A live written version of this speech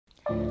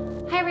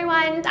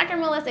everyone, Dr.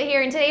 Melissa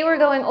here, and today we're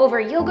going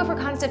over yoga for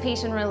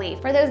constipation relief.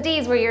 For those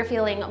days where you're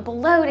feeling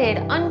bloated,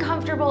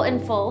 uncomfortable,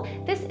 and full,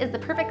 this is the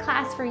perfect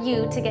class for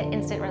you to get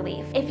instant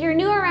relief. If you're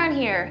new around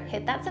here,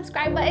 hit that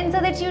subscribe button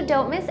so that you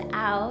don't miss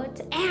out,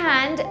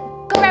 and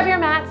go grab your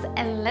mats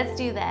and let's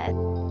do this.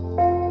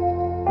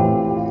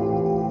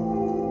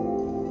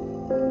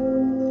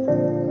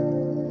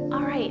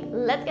 All right,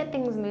 let's get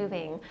things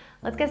moving.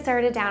 Let's get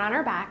started down on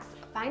our backs.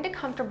 Find a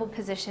comfortable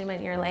position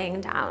when you're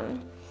laying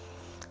down.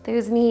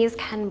 Those knees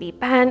can be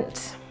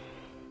bent.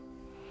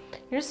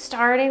 You're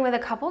starting with a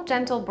couple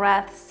gentle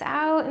breaths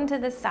out into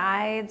the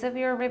sides of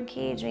your rib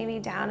cage, maybe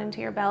down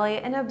into your belly,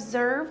 and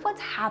observe what's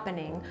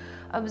happening.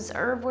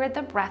 Observe where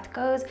the breath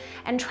goes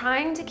and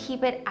trying to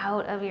keep it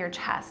out of your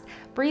chest.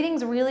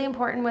 Breathing's really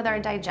important with our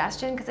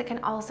digestion because it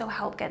can also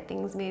help get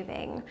things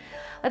moving.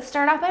 Let's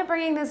start off by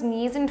bringing those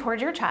knees in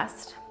towards your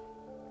chest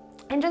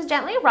and just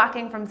gently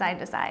rocking from side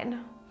to side.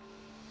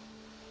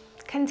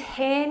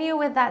 Continue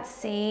with that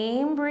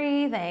same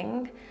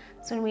breathing.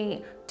 So when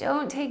we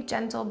don't take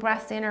gentle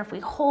breaths in, or if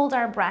we hold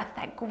our breath,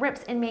 that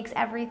grips and makes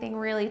everything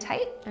really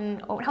tight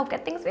and won't help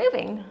get things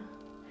moving.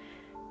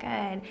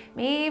 Good.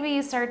 Maybe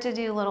you start to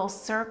do little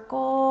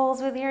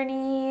circles with your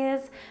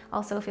knees.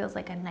 Also feels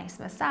like a nice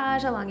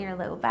massage along your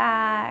low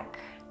back.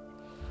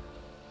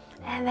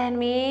 And then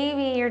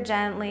maybe you're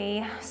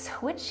gently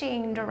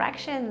switching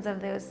directions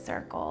of those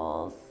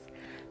circles.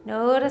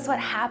 Notice what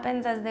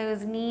happens as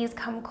those knees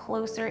come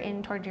closer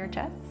in toward your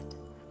chest.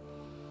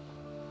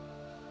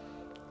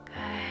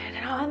 Good.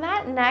 And on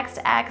that next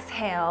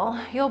exhale,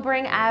 you'll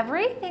bring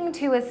everything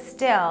to a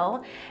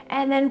still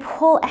and then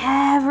pull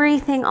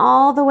everything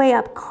all the way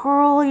up.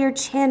 Curl your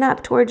chin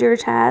up towards your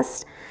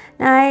chest.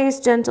 Nice,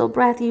 gentle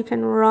breath. You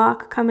can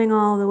rock coming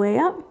all the way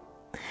up.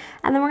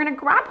 And then we're gonna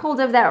grab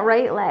hold of that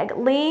right leg.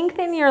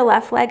 Lengthen your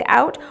left leg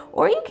out,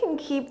 or you can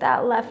keep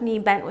that left knee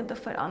bent with the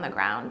foot on the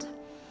ground.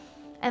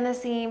 And the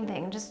same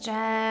thing, just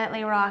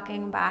gently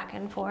rocking back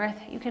and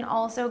forth. You can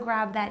also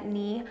grab that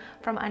knee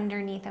from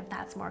underneath if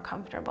that's more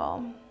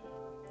comfortable.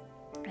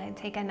 And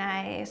take a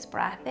nice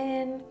breath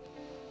in.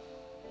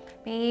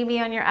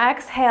 Maybe on your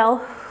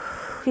exhale,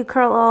 you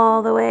curl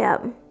all the way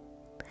up.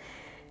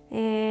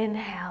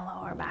 Inhale,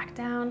 lower back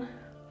down.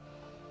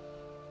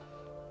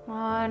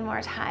 One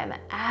more time.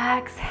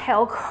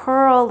 Exhale,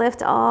 curl,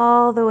 lift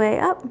all the way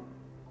up.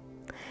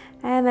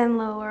 And then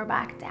lower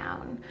back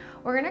down.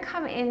 We're gonna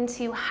come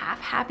into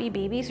half happy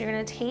baby. So you're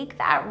gonna take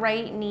that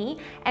right knee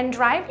and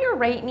drive your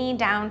right knee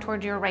down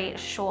towards your right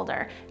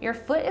shoulder. Your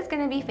foot is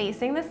gonna be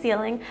facing the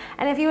ceiling.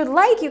 And if you would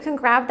like, you can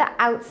grab the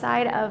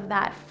outside of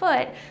that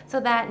foot so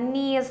that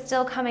knee is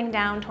still coming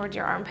down towards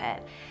your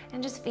armpit.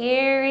 And just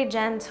very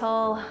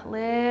gentle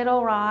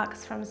little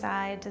rocks from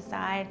side to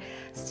side,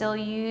 still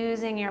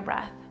using your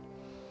breath.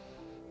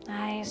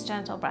 Nice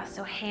gentle breath.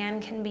 So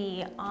hand can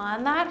be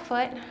on that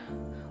foot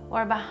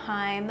or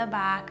behind the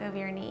back of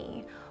your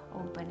knee.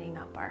 Opening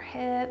up our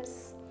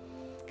hips,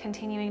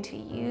 continuing to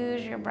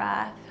use your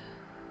breath.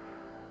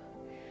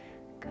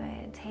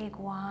 Good, take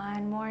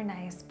one more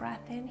nice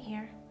breath in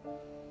here.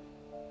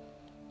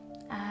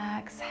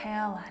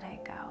 Exhale, let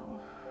it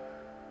go.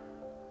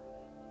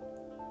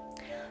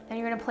 Then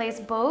you're gonna place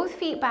both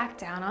feet back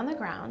down on the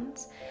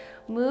ground.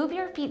 Move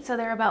your feet so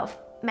they're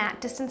about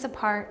mat distance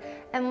apart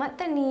and let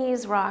the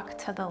knees rock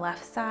to the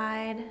left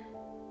side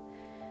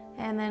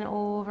and then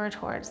over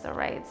towards the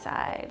right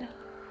side.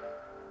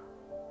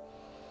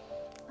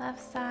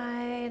 Left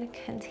side,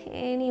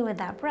 continue with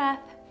that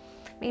breath.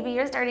 Maybe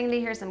you're starting to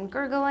hear some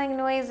gurgling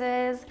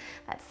noises.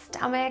 That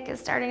stomach is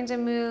starting to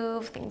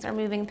move. Things are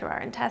moving through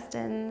our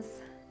intestines.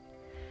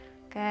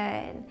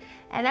 Good.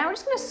 And now we're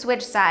just gonna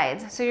switch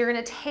sides. So you're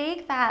gonna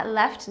take that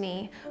left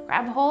knee,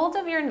 grab hold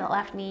of your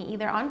left knee,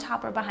 either on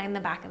top or behind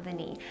the back of the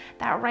knee.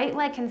 That right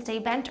leg can stay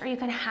bent or you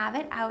can have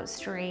it out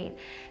straight.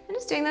 And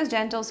just doing those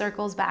gentle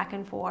circles back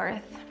and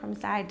forth from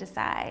side to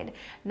side.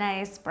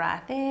 Nice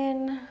breath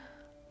in.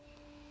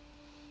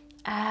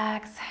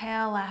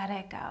 Exhale, let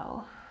it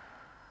go.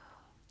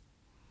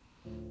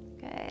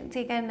 Good,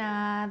 take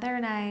another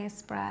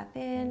nice breath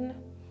in.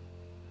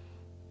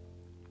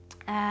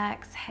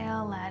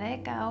 Exhale, let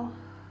it go.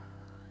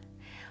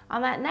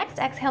 On that next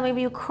exhale,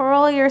 maybe you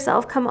curl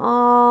yourself, come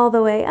all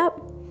the way up.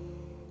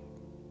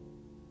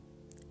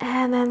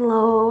 And then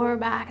lower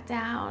back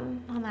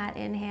down on that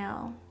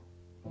inhale.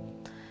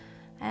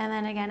 And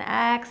then again,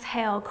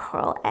 exhale,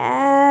 curl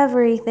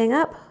everything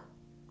up.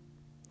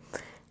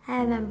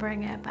 And then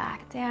bring it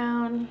back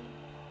down.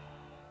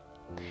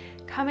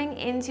 Coming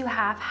into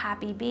half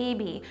happy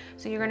baby.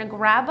 So you're gonna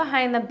grab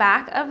behind the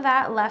back of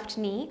that left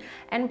knee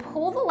and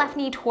pull the left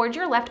knee towards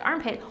your left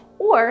armpit,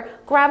 or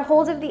grab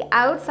hold of the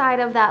outside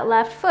of that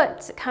left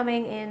foot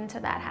coming into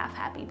that half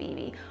happy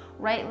baby.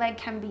 Right leg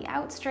can be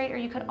out straight, or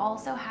you could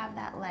also have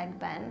that leg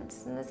bent.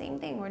 And the same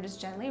thing, we're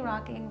just gently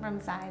rocking from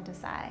side to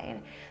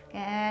side,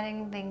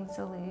 getting things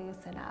to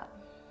loosen up.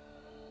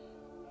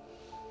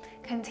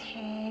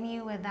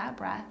 Continue with that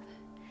breath.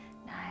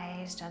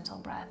 Nice, gentle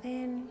breath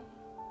in.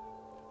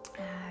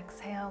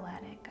 Exhale,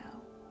 let it go.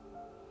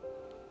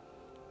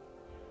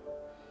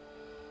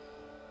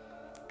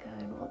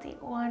 Good, we'll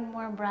take one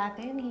more breath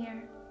in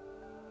here.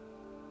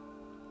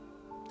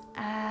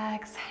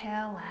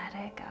 Exhale,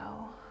 let it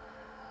go.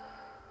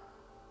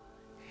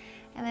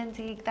 And then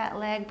take that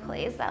leg,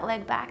 place that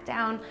leg back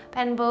down,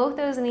 bend both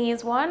those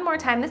knees one more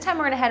time. This time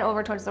we're gonna head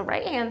over towards the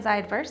right hand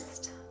side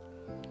first.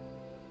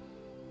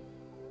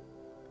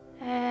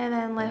 And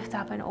then lift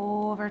up and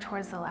over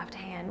towards the left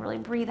hand. Really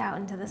breathe out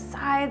into the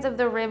sides of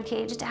the rib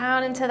cage,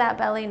 down into that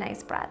belly,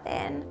 nice breath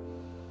in.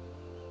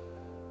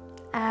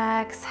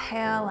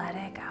 Exhale, let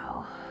it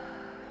go.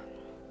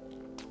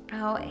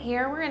 Now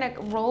here we're gonna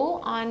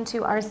roll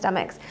onto our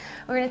stomachs.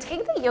 We're gonna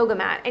take the yoga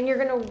mat and you're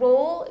gonna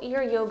roll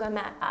your yoga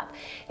mat up.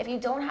 If you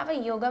don't have a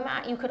yoga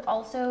mat, you could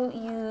also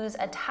use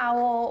a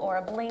towel or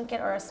a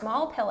blanket or a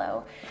small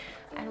pillow.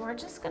 And we're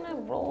just gonna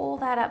roll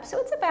that up. So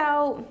it's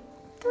about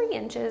 3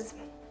 inches,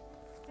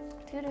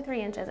 2 to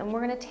 3 inches. And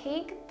we're gonna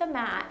take the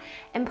mat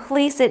and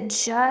place it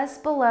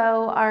just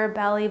below our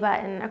belly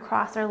button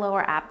across our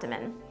lower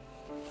abdomen.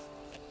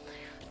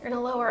 You're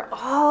gonna lower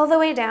all the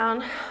way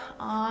down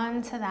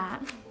onto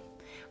that.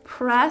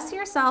 Press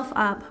yourself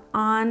up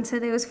onto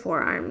those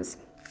forearms.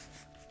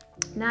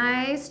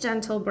 Nice,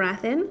 gentle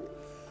breath in.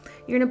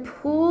 You're gonna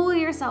pull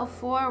yourself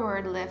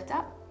forward, lift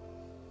up.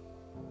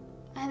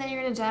 And then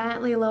you're gonna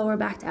gently lower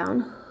back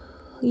down.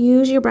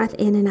 Use your breath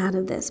in and out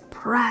of this.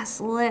 Press,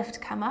 lift,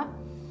 come up.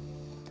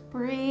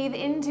 Breathe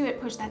into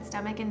it, push that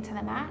stomach into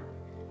the mat.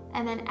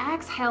 And then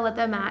exhale, let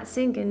the mat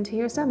sink into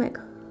your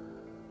stomach.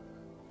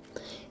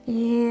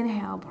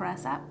 Inhale,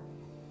 press up.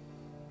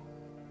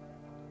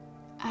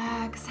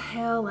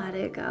 Exhale, let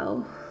it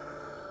go.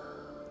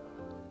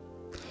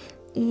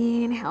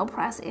 Inhale,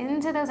 press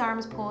into those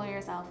arms, pull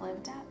yourself,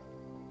 lift up.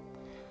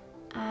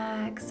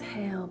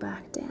 Exhale,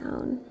 back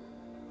down.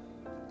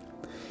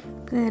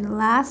 Good,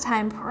 last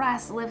time,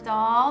 press, lift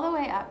all the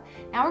way up.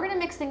 Now we're gonna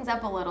mix things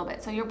up a little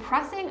bit. So you're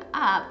pressing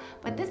up,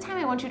 but this time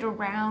I want you to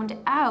round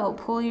out.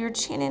 Pull your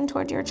chin in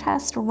toward your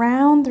chest,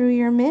 round through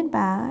your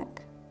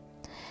mid-back.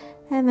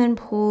 And then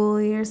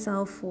pull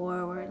yourself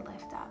forward,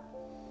 lift up.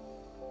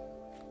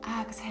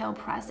 Exhale,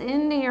 press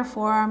into your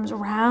forearms,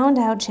 round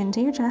out, chin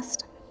to your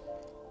chest.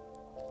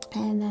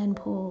 And then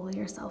pull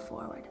yourself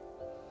forward.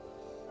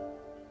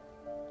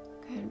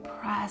 Good,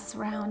 press,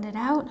 round it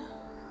out.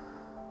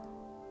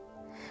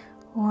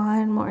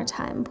 One more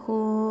time,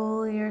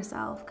 pull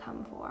yourself,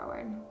 come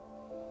forward.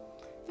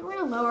 Then we're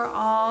gonna lower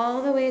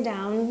all the way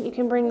down. You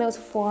can bring those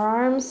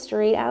forearms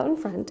straight out in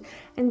front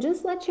and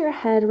just let your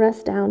head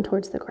rest down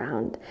towards the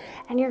ground.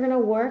 And you're gonna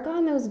work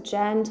on those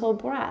gentle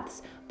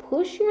breaths.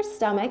 Push your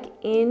stomach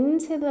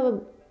into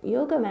the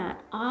yoga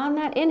mat on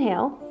that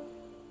inhale.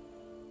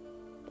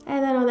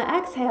 And then on the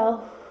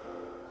exhale,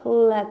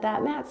 let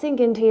that mat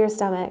sink into your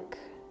stomach.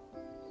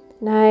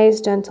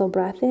 Nice, gentle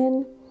breath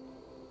in.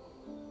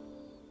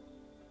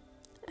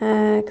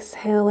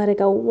 Exhale, let it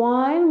go.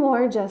 One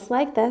more, just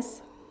like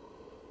this.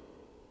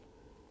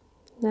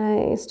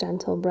 Nice,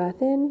 gentle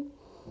breath in.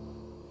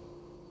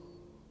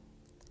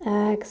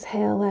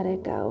 Exhale, let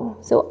it go.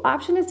 So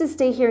option is to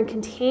stay here and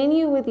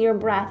continue with your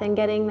breath and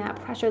getting that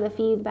pressure, the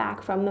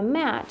feedback from the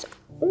mat.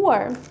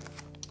 Or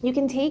you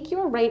can take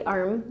your right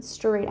arm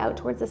straight out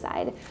towards the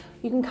side.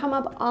 You can come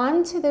up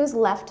onto those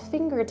left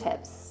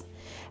fingertips.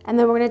 And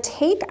then we're gonna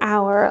take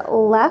our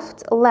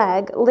left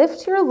leg,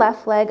 lift your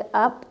left leg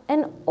up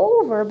and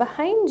over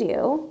behind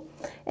you.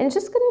 And it's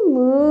just gonna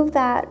move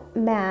that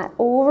mat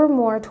over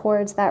more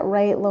towards that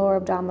right lower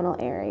abdominal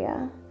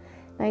area.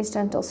 Nice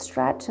gentle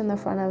stretch in the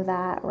front of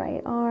that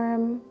right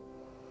arm.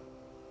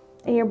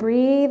 And you're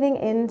breathing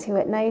into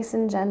it, nice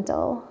and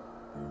gentle.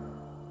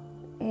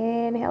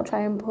 Inhale,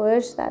 try and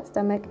push that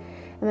stomach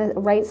and the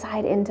right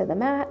side into the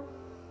mat.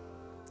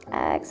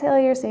 Exhale,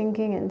 you're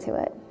sinking into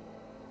it.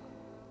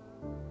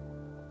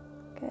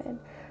 Good.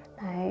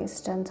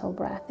 Nice, gentle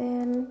breath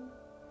in.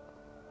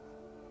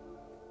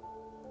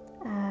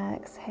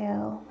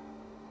 Exhale.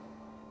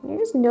 You're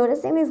just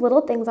noticing these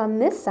little things on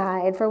this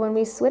side for when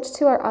we switch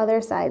to our other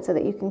side so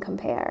that you can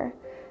compare.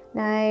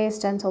 Nice,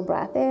 gentle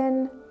breath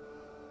in.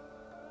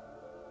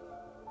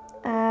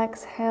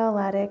 Exhale,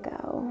 let it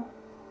go.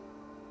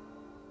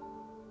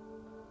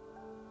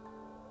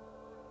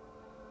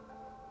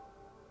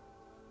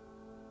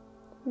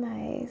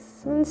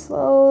 Nice, and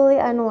slowly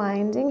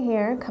unwinding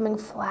here, coming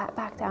flat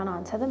back down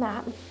onto the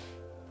mat.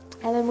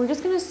 And then we're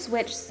just gonna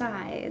switch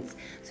sides.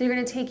 So you're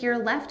gonna take your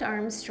left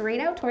arm straight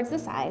out towards the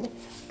side,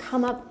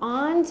 come up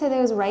onto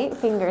those right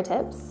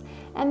fingertips,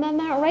 and then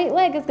that right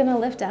leg is gonna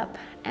lift up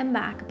and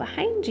back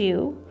behind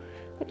you.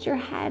 Let your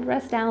head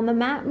rest down. The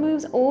mat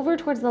moves over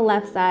towards the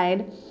left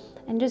side.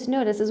 And just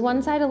notice, is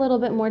one side a little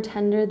bit more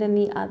tender than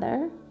the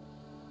other?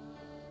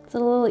 It's a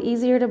little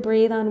easier to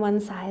breathe on one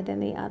side than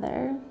the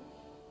other.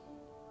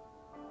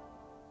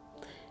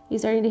 You're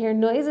starting to hear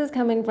noises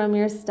coming from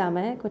your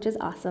stomach, which is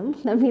awesome.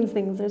 That means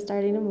things are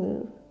starting to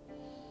move.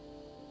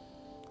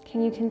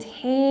 Can you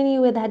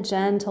continue with that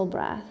gentle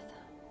breath?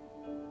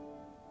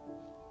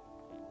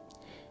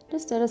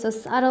 Just notice those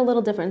subtle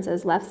little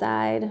differences, left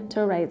side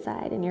to right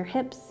side, in your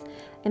hips,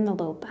 in the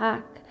low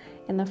back,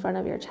 in the front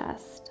of your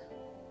chest.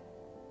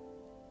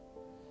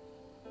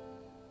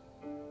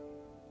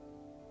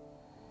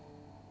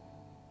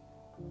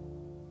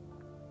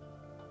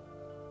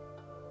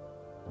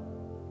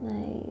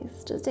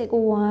 Let's just take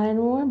one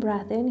more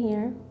breath in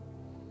here.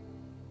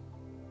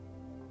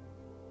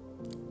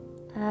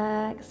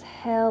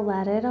 Exhale,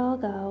 let it all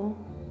go.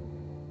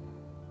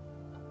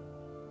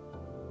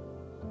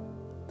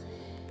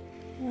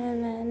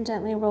 And then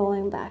gently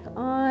rolling back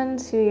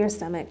onto your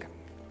stomach.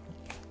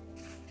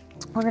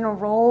 We're gonna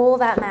roll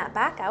that mat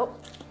back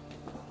out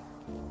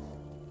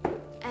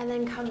and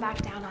then come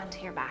back down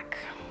onto your back.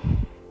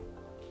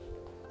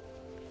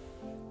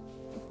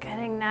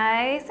 Getting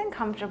nice and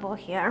comfortable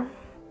here.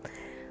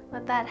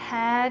 Let that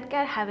head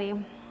get heavy.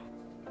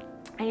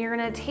 And you're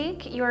gonna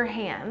take your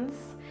hands,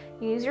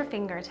 use your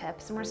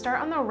fingertips, and we're gonna start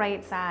on the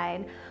right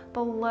side,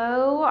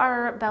 below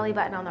our belly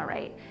button on the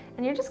right.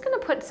 And you're just gonna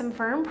put some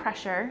firm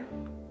pressure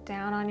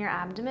down on your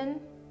abdomen.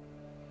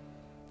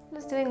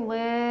 Just doing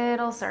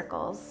little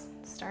circles,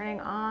 starting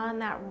on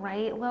that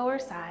right lower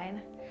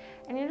side.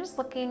 And you're just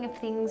looking if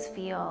things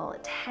feel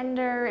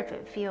tender, if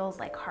it feels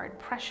like hard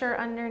pressure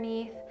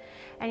underneath.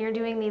 And you're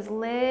doing these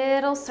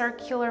little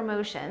circular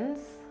motions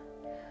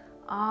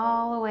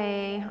all the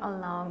way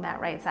along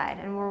that right side.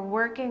 And we're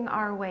working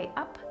our way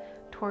up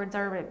towards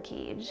our rib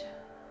cage.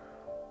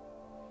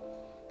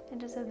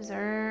 And just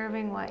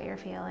observing what you're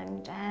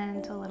feeling,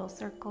 gentle little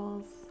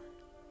circles.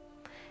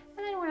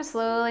 And then we're gonna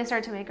slowly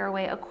start to make our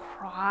way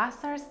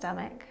across our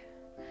stomach,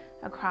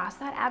 across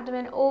that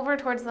abdomen, over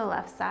towards the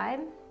left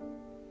side.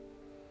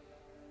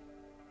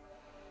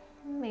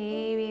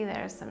 Maybe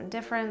there's some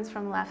difference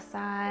from left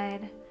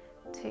side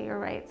to your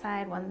right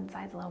side. One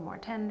side's a little more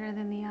tender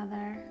than the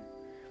other.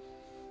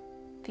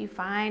 If you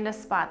find a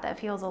spot that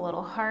feels a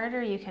little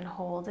harder, you can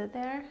hold it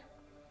there.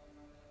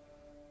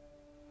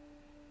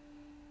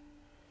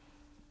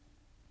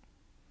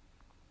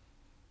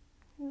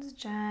 Just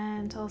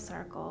gentle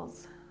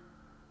circles,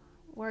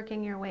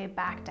 working your way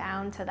back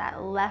down to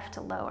that left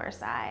lower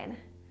side.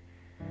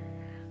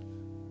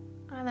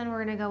 And then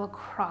we're gonna go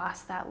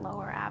across that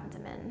lower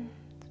abdomen.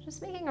 So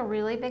just making a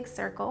really big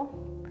circle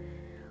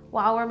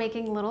while we're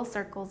making little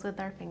circles with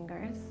our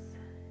fingers.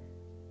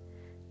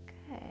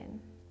 Good.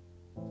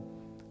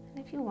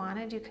 And if you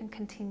wanted, you can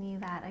continue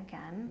that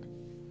again.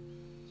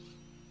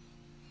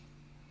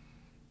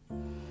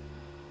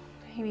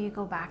 Maybe you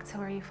go back to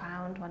where you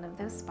found one of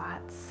those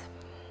spots.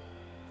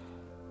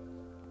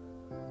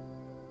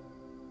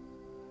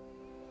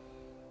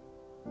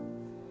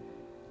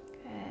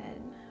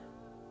 Good.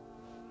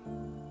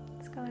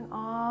 It's going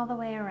all the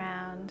way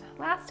around.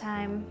 Last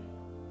time.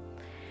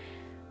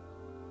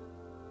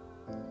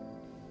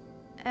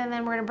 And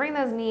then we're gonna bring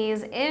those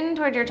knees in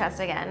toward your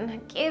chest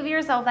again. Give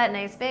yourself that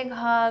nice big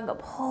hug.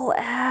 Pull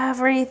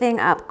everything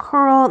up.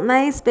 Curl,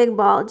 nice big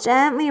ball.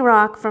 Gently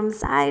rock from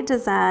side to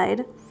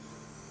side.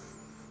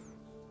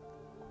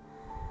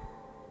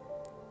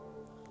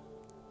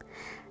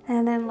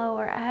 And then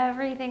lower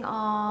everything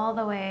all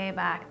the way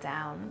back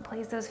down.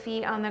 Place those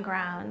feet on the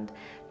ground.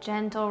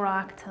 Gentle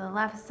rock to the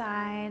left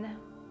side.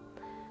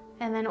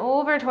 And then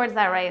over towards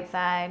that right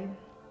side.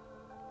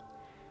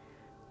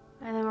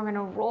 And then we're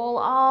gonna roll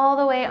all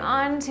the way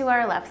onto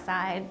our left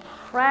side.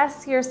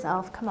 Press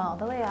yourself, come all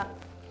the way up.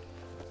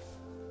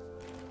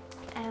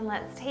 And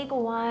let's take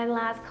one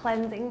last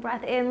cleansing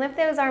breath in. Lift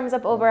those arms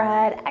up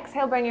overhead.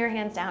 Exhale, bring your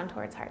hands down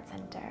towards heart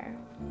center.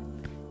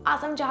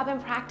 Awesome job in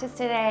practice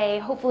today.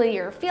 Hopefully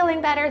you're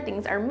feeling better,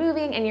 things are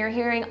moving, and you're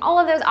hearing all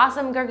of those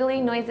awesome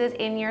gurgling noises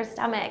in your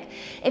stomach.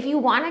 If you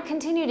want to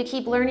continue to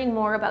keep learning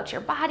more about your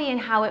body and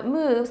how it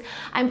moves,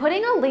 I'm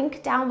putting a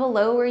link down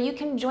below where you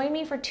can join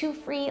me for 2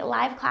 free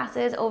live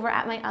classes over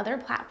at my other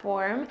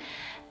platform.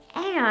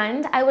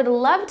 And I would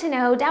love to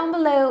know down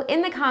below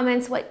in the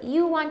comments what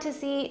you want to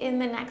see in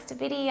the next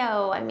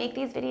video. I make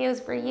these videos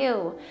for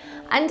you.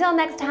 Until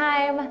next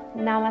time,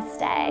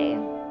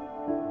 namaste.